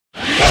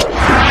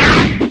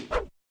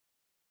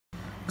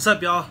What's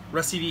up, y'all?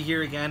 Rusty V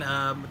here again.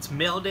 It's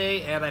mail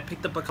day, and I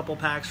picked up a couple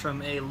packs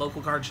from a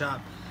local card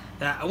shop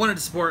that I wanted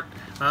to support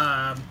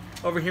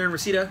over here in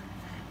Reseda.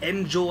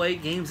 Enjoy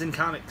Games and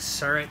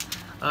Comics. All right,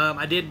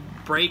 I did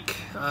break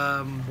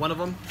one of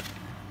them,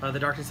 the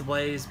Darkness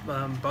Ablaze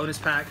bonus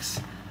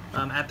packs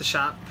at the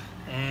shop,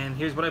 and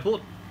here's what I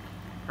pulled.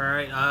 All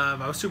right,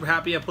 I was super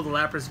happy. I pulled the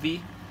Lapras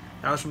V.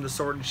 That was from the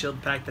Sword and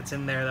Shield pack that's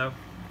in there though,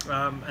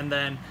 and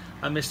then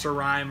a Mr.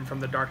 Rhyme from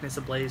the Darkness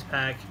Ablaze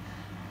pack.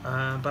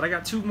 But I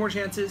got two more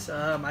chances.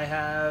 I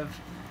have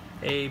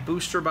a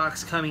booster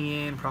box coming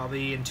in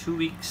probably in 2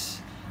 weeks,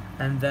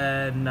 and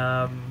then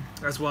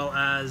as well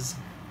as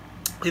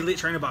the Elite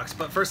Trainer box.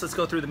 But first, let's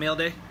go through the mail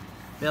day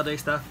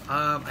stuff.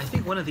 I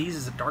think one of these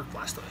is a Dark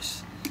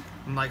Blastoise.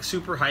 I'm like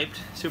super hyped,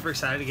 super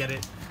excited to get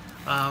it.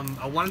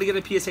 I wanted to get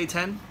a PSA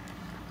 10,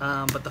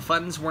 but the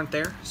funds weren't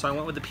there, so I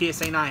went with the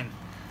PSA 9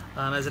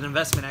 as an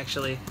investment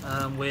actually.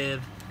 With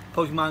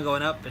Pokemon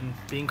going up and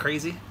being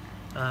crazy.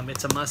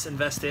 It's a must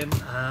invest in,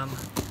 and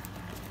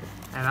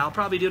I'll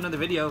probably do another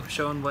video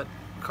showing what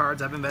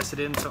cards I've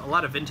invested in. So a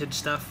lot of vintage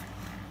stuff,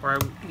 or I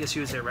guess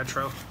you would say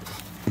retro.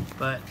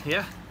 But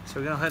yeah, so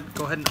we're gonna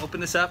go ahead and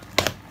open this up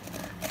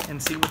and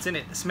see what's in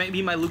it. This might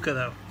be my Luca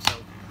though, so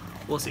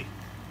we'll see.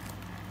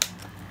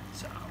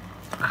 So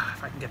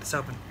if I can get this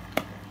open.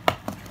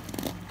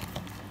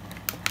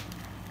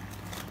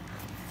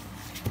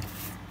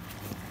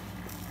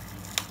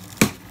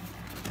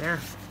 There,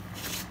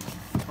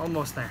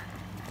 almost there.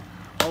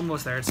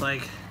 Almost there. It's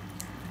like,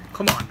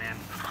 come on, man.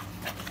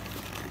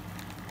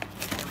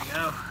 There we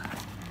go.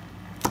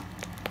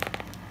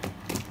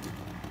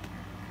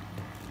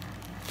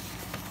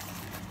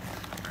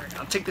 Alright,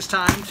 I'll take this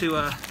time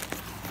to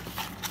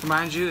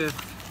remind you,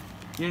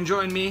 if you're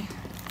enjoying me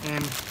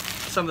and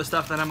some of the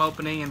stuff that I'm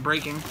opening and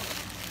breaking,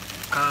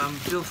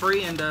 feel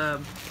free and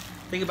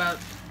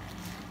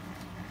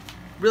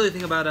really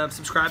think about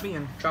subscribing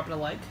and dropping a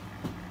like.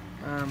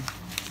 I'm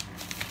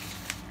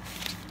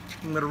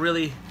going to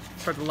really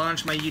start to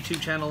launch my YouTube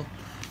channel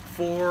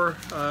for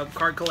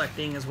card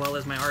collecting as well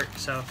as my art,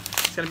 so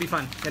it's gonna be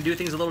fun. Gonna do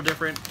things a little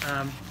different.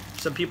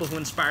 Some people who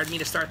inspired me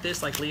to start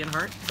this, like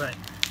Leonhardt, but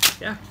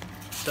yeah.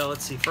 So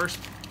let's see. First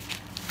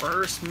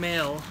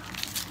mail.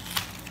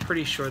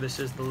 Pretty sure this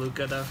is the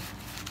Luca though.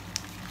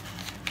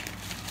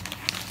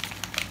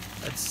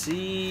 Let's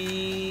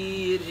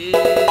see. It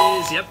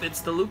is. Yep, it's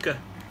the Luca.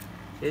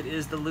 It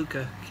is the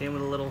Luca. Came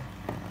with a little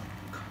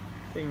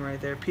thing right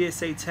there.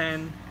 PSA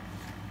 10.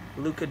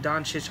 Luka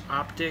Doncic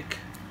Optic.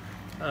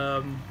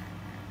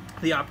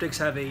 The Optics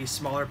have a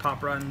smaller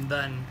pop run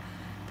than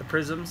the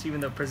Prisms,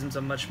 even though Prisms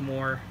are much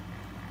more,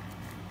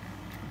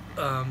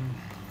 how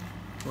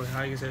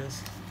do you say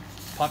this?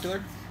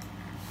 Popular.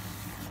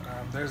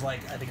 There's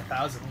like, I think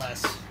 1,000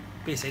 less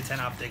PSA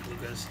 10 Optic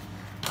Lukas.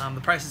 The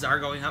prices are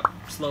going up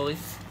slowly.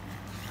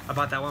 I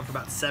bought that one for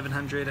about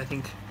 $700. I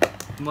think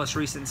the most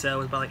recent sale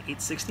was about like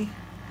 $860.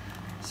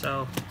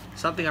 So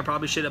something I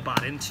probably should have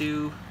bought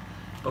into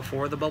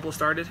before the bubble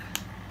started,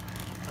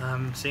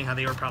 seeing how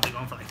they were probably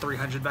going for like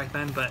 $300 back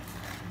then, but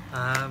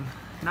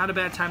not a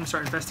bad time to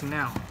start investing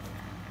now.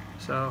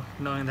 So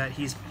knowing that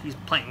he's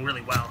playing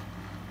really well,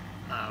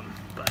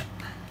 but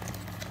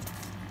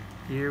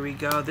here we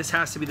go. This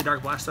has to be the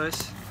Dark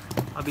Blastoise.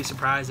 I'll be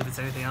surprised if it's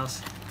anything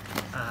else.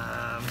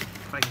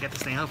 If I can get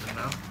this thing open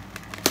though.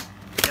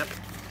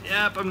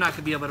 Yep. I'm not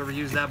gonna be able to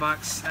reuse that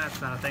box.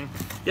 That's not a thing.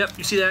 Yep.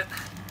 You see that?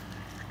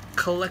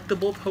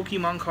 Collectible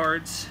Pokemon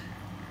cards.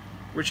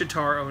 Richard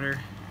Tarr owner.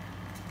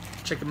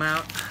 Check him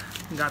out.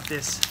 Got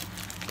this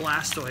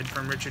Blastoid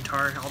from Richard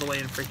Tarr all the way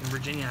in freaking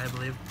Virginia, I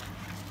believe.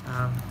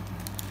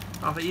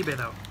 Off of eBay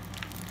though.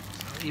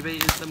 So eBay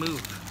is the move.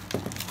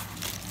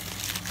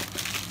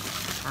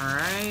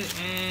 Alright,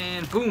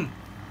 and boom.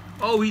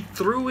 Oh, he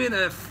threw in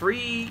a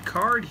free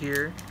card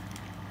here.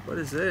 What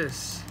is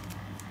this?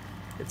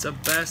 It's a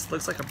best,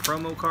 looks like a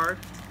promo card.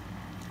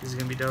 This is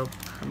gonna be dope.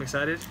 I'm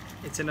excited.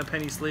 It's in a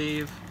penny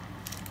sleeve.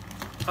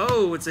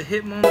 Oh, it's a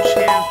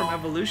Hitmonchan from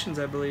Evolutions,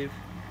 I believe.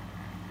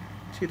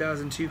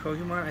 2002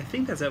 Pokemon. I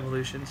think that's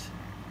Evolutions.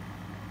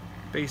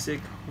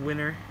 Basic,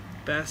 winner,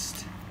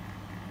 best.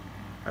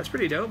 That's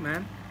pretty dope,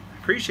 man.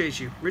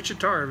 Appreciate you. Richard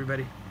Tarr,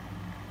 everybody.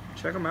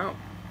 Check him out.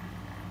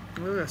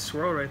 Look at that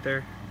swirl right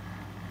there.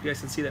 You guys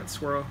can see that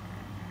swirl.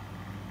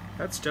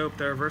 That's dope.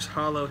 The reverse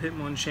hollow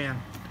Hitmonchan.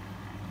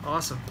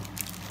 Awesome.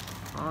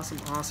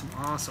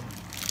 Awesome.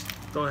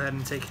 Go ahead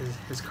and take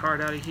his card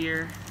out of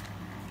here.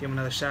 Give him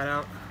another shout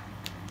out.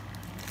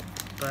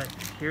 But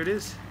here it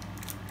is.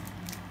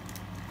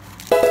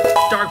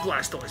 Dark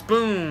Blastoise.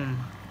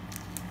 Boom.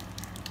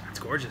 That's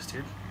gorgeous,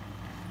 dude.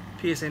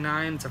 PSA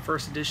 9. It's a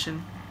first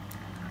edition.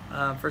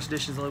 First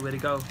edition is the only way to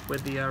go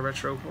with the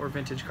retro or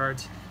vintage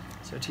cards.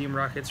 So Team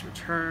Rocket's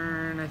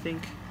Return, I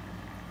think,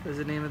 is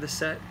the name of the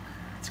set.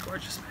 It's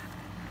gorgeous, man.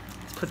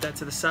 Let's put that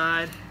to the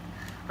side.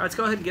 All right, let's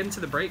go ahead and get into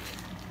the break.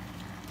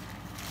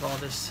 All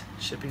this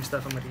shipping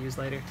stuff I'm going to use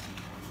later.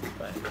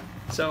 But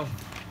so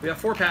we have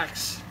 4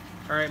 packs.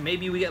 All right,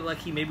 maybe we get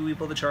lucky. Maybe we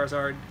pull the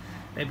Charizard.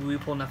 Maybe we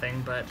pull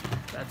nothing. But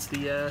that's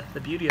the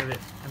beauty of it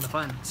and the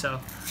fun. So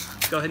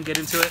go ahead and get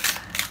into it.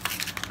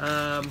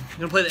 I'm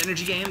going to play the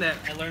energy game that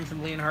I learned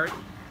from Leonhardt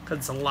because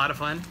it's a lot of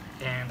fun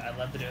and I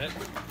love to do it.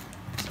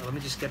 So let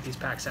me just get these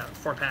packs out.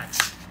 4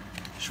 packs.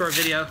 Short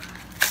video.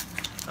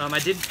 I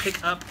did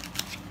pick up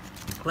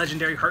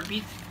Legendary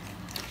Heartbeat,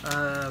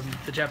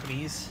 the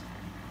Japanese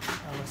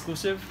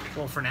exclusive.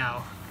 Well, for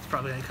now, it's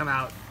probably going to come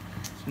out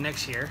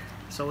next year.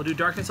 So we'll do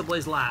Darkness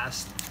Ablaze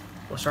last.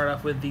 We'll start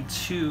off with the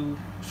 2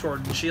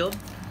 Sword and Shield.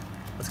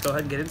 Let's go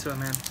ahead and get into it,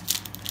 man.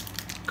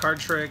 Card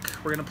trick.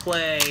 We're going to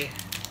play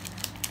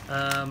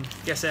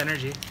Guess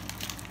Energy.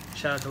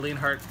 Shout out to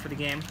Leonhardt for the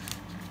game.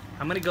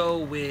 I'm going to go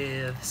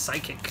with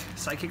Psychic.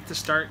 Psychic to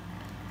start.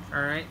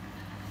 Alright.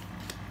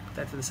 Put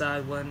that to the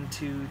side. 1,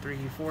 2, 3,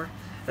 4.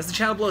 As the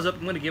channel blows up,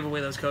 I'm going to give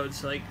away those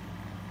codes, like,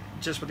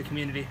 just for the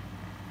community.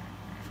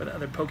 For the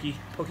other pokey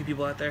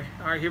people out there.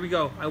 Alright, here we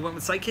go. I went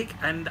with Psychic,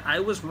 and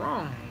I was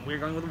wrong. We're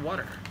going with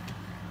Water.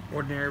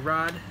 Ordinary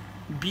Rod.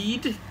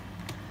 Bead.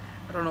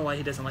 I don't know why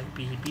he doesn't like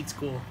Bead. Bead's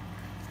cool.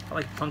 I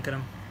like punking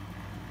him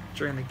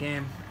during the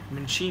game.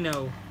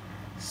 Minchino.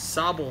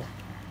 Sobble.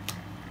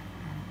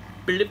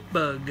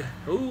 Blipbug.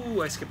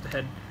 Ooh, I skipped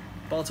ahead.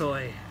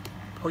 Baltoy.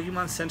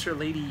 Pokemon Center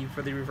Lady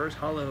for the reverse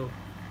holo.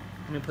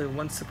 I'm going to play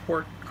 1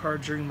 support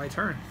card during my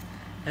turn.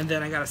 And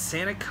then I got a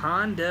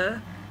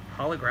Sandaconda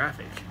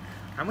holographic.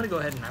 I'm going to go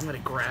ahead and I'm going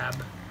to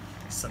grab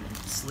some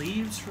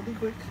sleeves really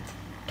quick.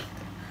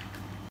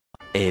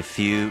 A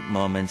few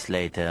moments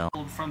later.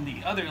 From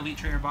the other Elite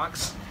Trainer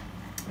box.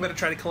 I'm going to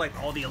try to collect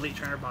all the Elite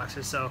Trainer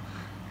boxes, so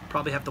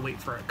probably have to wait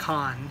for a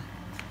con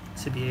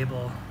to be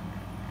able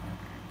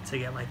to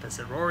get like the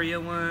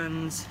Zororia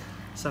ones,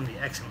 some of the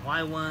X and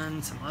Y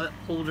ones, some other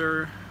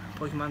older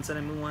Pokemon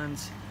Sun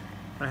ones.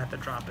 I have to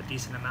drop a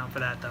decent amount for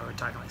that though. We're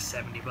talking like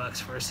 70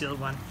 bucks for a sealed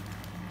one.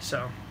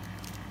 So,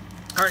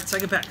 alright,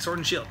 second pack, Sword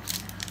and Shield.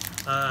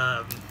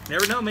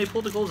 Never know, may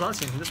pull the Gold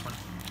Zacian in this one.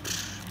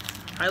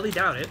 Highly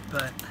doubt it,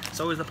 but it's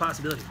always the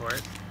possibility for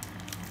it.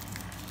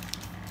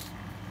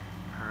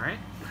 Alright,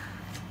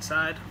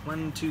 side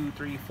 1, 2,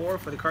 3, 4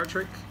 for the card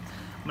trick.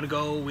 I'm gonna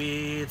go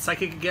with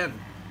Psychic again.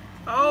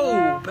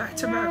 Oh,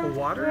 back-to-back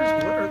waters?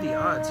 What are the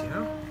odds, you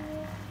know?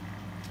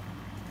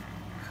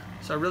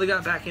 So I really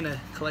got back into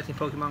collecting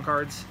Pokemon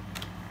cards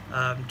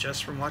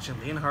just from watching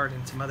Leonhardt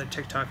and some other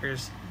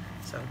TikTokers.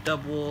 So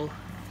Dubwool,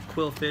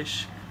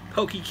 Quillfish,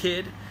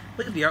 Pokekid.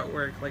 Look at the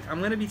artwork. Like, I'm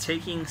going to be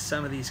taking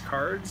some of these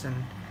cards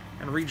and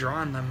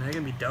redrawing them. They're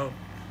going to be dope.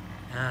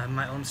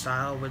 My own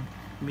style with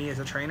me as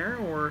a trainer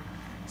or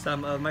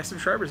some of my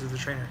subscribers as a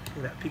trainer.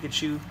 Look at that.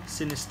 Pikachu,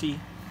 Sinistea,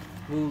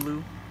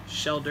 Wooloo,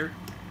 Shelder,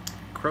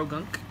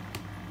 Krogunk,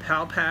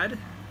 Palpad,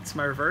 it's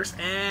my reverse,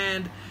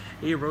 and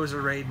a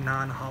Roserade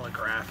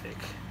non-holographic.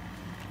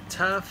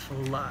 Tough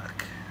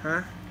luck,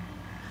 huh?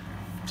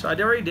 So I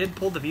already did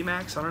pull the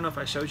VMAX. I don't know if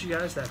I showed you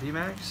guys that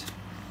VMAX.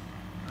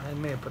 I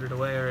may have put it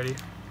away already.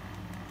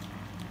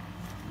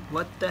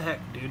 What the heck,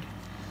 dude?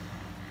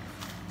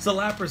 It's a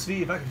Lapras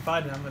V. If I can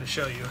find it, I'm going to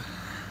show you.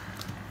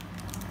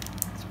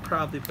 It's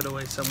probably put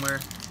away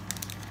somewhere.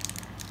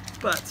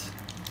 But,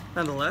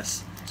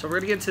 nonetheless. So we're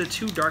going to get into the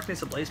 2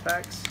 Darkness Ablaze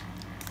packs.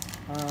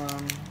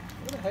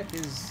 What the heck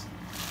is...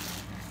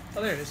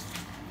 Oh, there it is.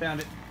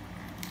 Found it.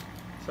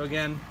 So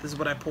again, this is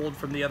what I pulled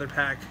from the other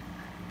pack.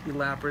 The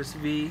Lapras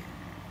V,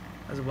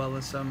 as well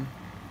as some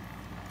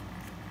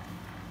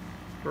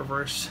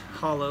reverse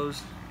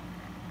holos.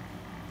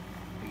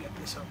 We got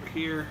this over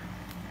here.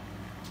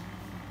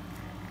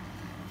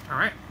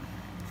 Alright.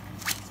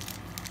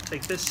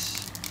 Take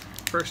this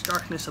first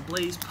Darkness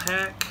Ablaze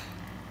pack.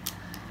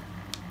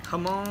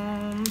 Come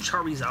on,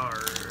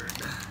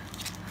 Charizard.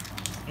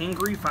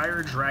 Angry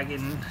Fire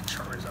Dragon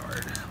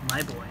Charizard,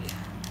 my boy.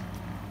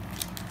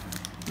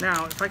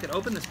 Now, if I could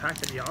open this pack,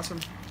 that'd be awesome.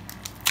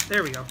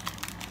 There we go.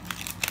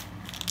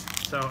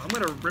 So, I'm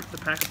going to rip the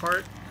pack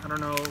apart. I don't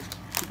know,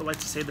 people like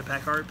to save the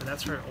pack art, but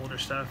that's for older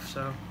stuff,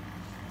 so.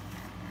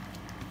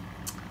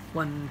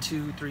 1,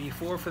 2, 3,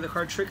 4 for the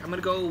card trick. I'm going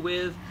to go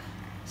with,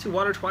 see,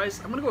 Water twice.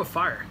 I'm going to go with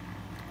Fire.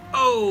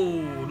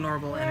 Oh,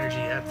 normal energy,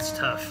 that's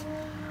tough.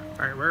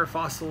 Alright, Rare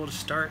Fossil to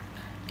start.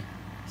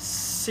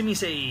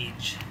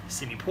 Simisage,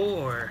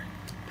 Simipour,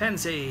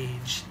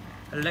 Pansage,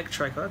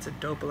 Electrike. Oh, that's a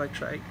dope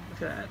Electrike.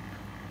 Look at that.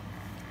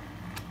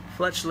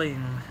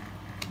 Fletchling,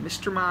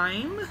 Mr.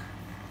 Mime,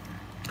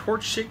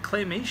 Torchic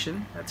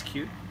Claymation. That's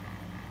cute.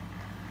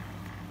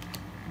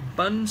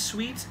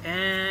 Bunsweet,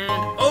 and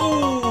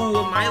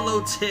oh,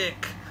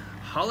 Milotic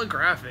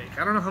holographic.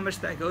 I don't know how much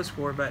that goes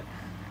for, but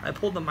I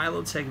pulled the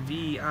Milotic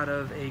V out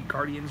of a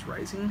Guardians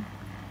Rising,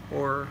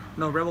 or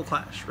no, Rebel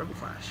Clash.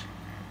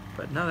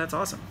 But no, that's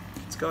awesome.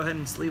 Let's go ahead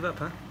and sleeve up,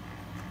 huh?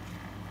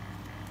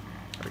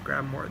 Gotta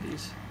grab more of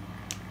these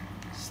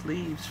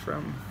sleeves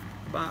from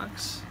the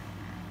box.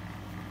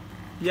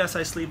 Yes,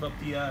 I sleeve up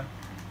the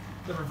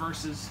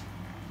reverses.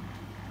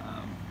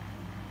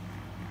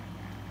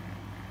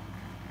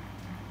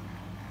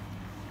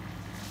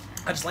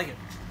 I just like it.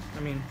 I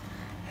mean,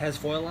 it has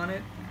foil on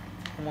it.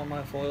 I want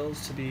my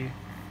foils to be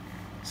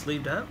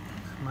sleeved up.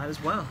 Might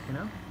as well, you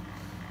know?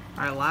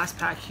 Alright, last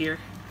pack here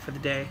for the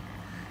day.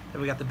 Then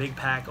we got the big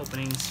pack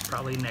openings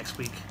probably next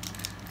week.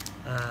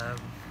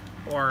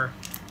 Or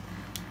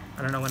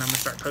I don't know when I'm gonna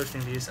start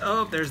posting these.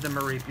 Oh, there's the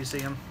Mareep. You see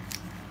him?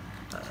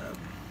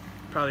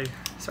 Probably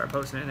start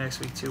posting it next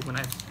week too when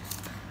I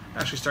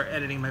actually start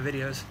editing my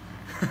videos.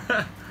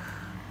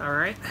 All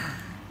right,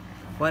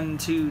 1,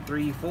 2,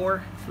 3,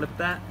 4. Flip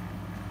that,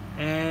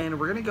 and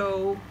we're gonna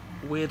go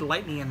with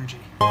Lightning Energy.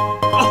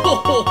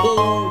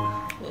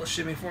 Oh, a little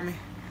shimmy for me.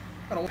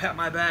 I don't pat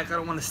my back. I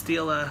don't want to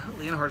steal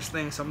Leonhardt's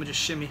thing, so I'm gonna just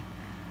shimmy.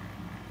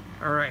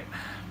 All right,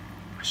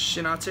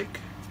 Shiinotic,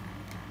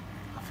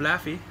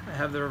 Flaaffy. I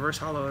have the reverse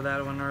holo of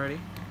that one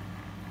already.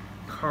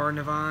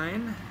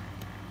 Carnivine,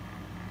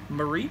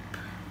 Mareep,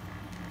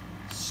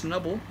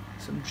 Snubble.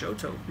 Some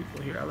Johto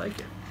people here. I like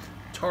it.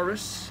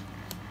 Taurus,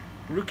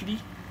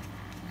 Rookidee,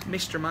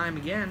 Mr. Mime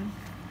again,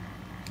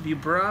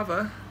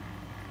 Vibrava,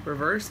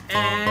 reverse,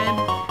 and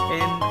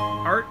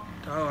I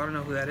don't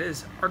know who that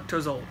is.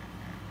 Arctozolt.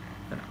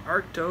 An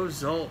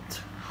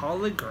Arctozolt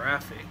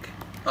holographic.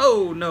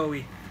 Oh no,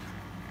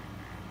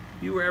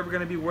 you were ever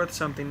gonna be worth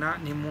something, not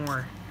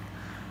anymore.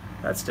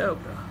 That's dope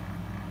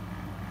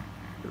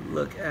though.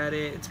 Look at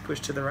it. It's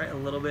pushed to the right a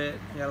little bit.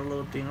 I got a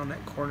little ding on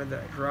that corner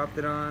that I dropped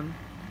it on.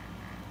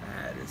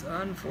 That is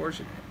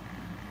unfortunate.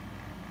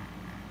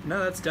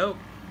 No, that's dope.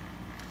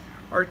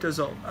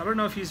 Arctozolt. I don't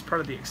know if he's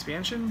part of the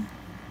expansion.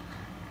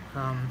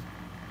 I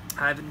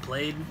haven't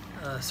played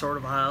Sword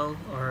of Isle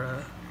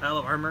or Isle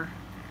of Armor.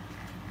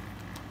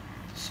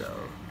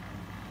 So,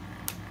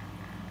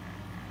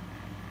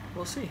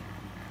 we'll see.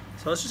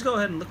 So let's just go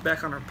ahead and look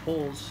back on our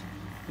pulls,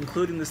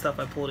 including the stuff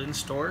I pulled in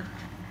store.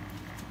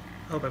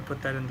 I hope I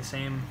put that in the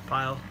same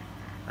file.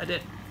 I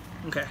did.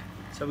 Okay.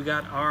 So we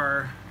got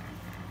our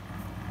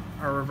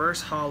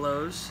reverse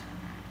holos,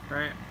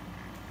 right?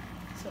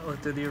 So I'll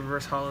look through the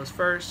reverse holos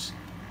first.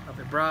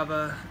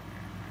 Vibrava,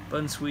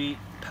 Bunsweet,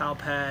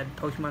 Palpad,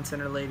 Pokemon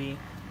Center Lady.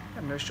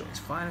 That Nurse Joy's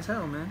fine as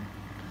hell, man.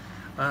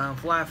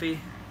 Flaaffy,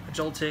 a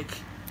Joltik,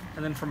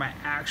 and then for my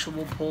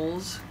actual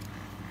pulls,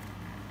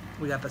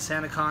 we got the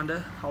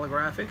Sandaconda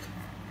holographic,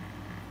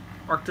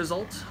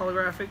 Arctozolt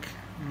holographic,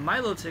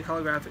 Milotic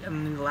holographic,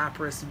 and then the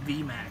Lapras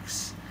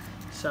VMAX.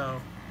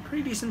 So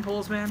pretty decent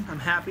pulls, man. I'm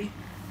happy.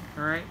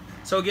 All right.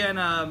 So again,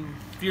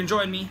 if you're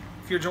enjoying me,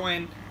 if you're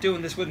enjoying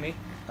doing this with me,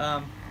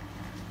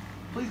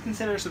 please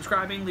consider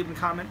subscribing, leaving a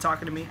comment,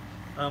 talking to me.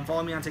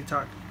 Follow me on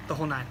TikTok, the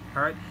whole 9.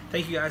 All right.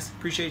 Thank you guys.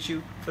 Appreciate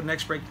you. For the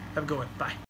next break, have a good one. Bye.